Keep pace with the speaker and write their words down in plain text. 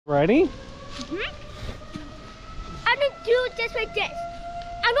Ready? I'm gonna do it just like this.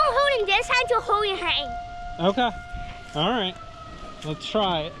 I'm not holding this hand, you're holding hand. Okay. All right. Let's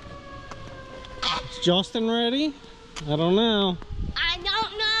try it. Is Justin ready? I don't know. I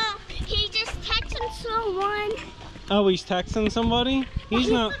don't know. He just texted someone. Oh, he's texting somebody?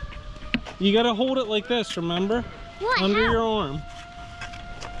 He's not. You gotta hold it like this, remember? What? Under your arm.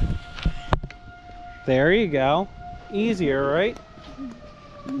 There you go. Easier, right?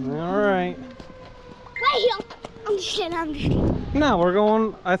 All right. Wait, I'm just kidding. No, we're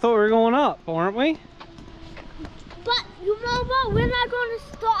going. I thought we were going up, weren't we? But you know what? We're not going to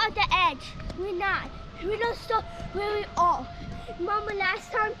start at the edge. We're not. We're going to start where we are. Remember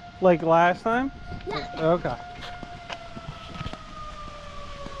last time? Like last time? Yeah. Okay.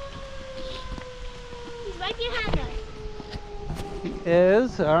 He's right behind us. He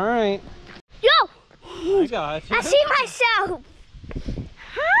is. All right. Yo! I got you. I see myself.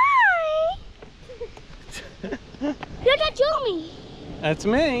 Hi. Look at Jimmy. That's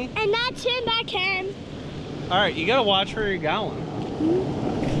me. And that's him back him. All right, you gotta watch where you're going.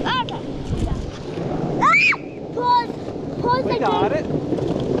 Okay. Ah! Pause. Pause We again. got it.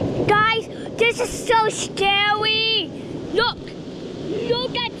 Guys, this is so scary. Look.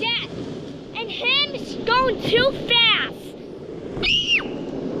 Look at that. And him is going too fast.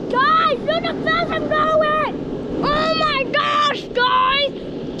 Guys, look how fast I'm going. Oh my gosh, guys.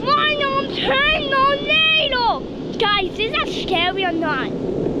 My arm's hurting on needle. Guys, is that scary or not?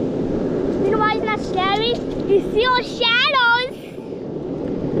 You know why it's not scary? You see all shadows.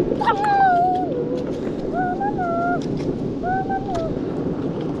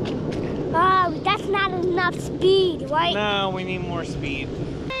 Oh, that's not enough speed, right? No, we need more speed.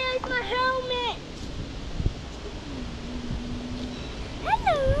 There's my helmet.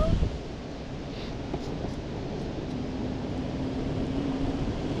 Hello.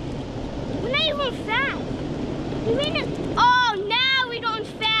 We're not even fast. You mean it? Oh, now we're going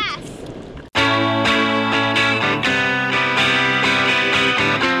fast.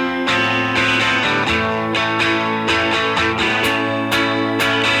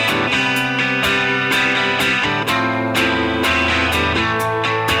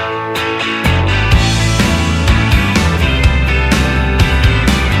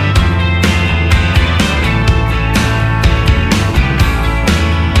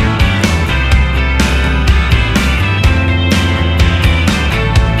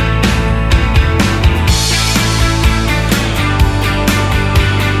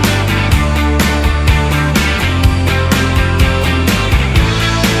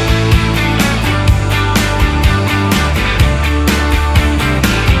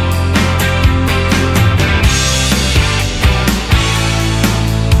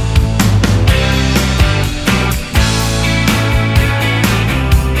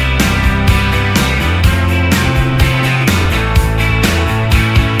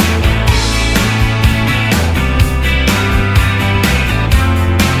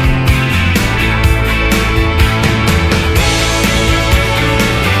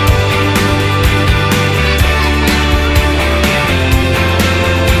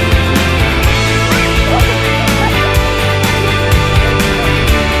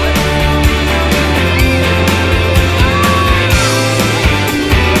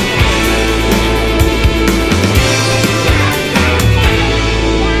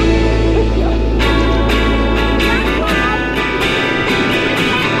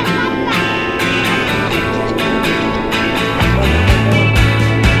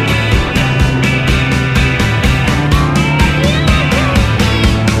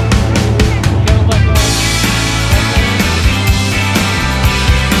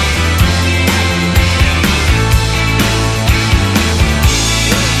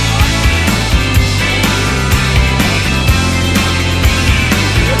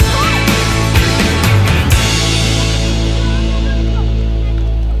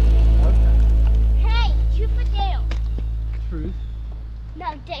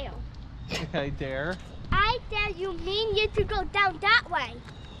 Okay, dare. I dare you mean you to go down that way.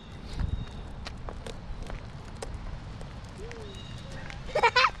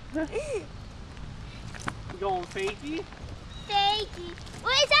 You going fakey? Fakey.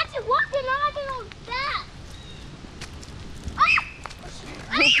 Well, it's actually walking on that.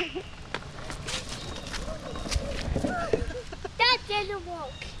 That didn't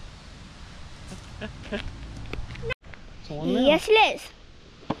work. Yes, it is.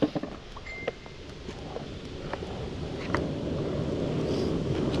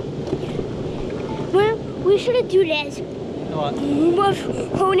 Well, we should do this. What? With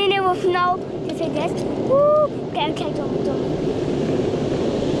holding it with no, just like this. Woo. Okay, go.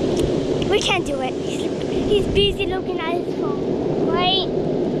 We can't do it. He's busy looking at his phone. Right?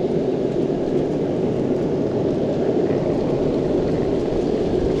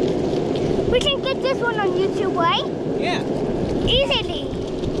 We can get this one on YouTube, right? Yeah. Easily.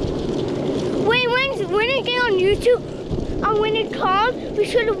 Wait, when it get on YouTube, and when it comes, we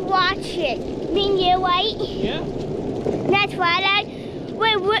should watch it. Me and you, right? Yeah. Next Friday.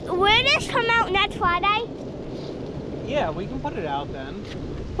 Wait, will this come out next Friday? Yeah, we can put it out then.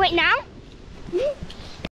 Wait, now?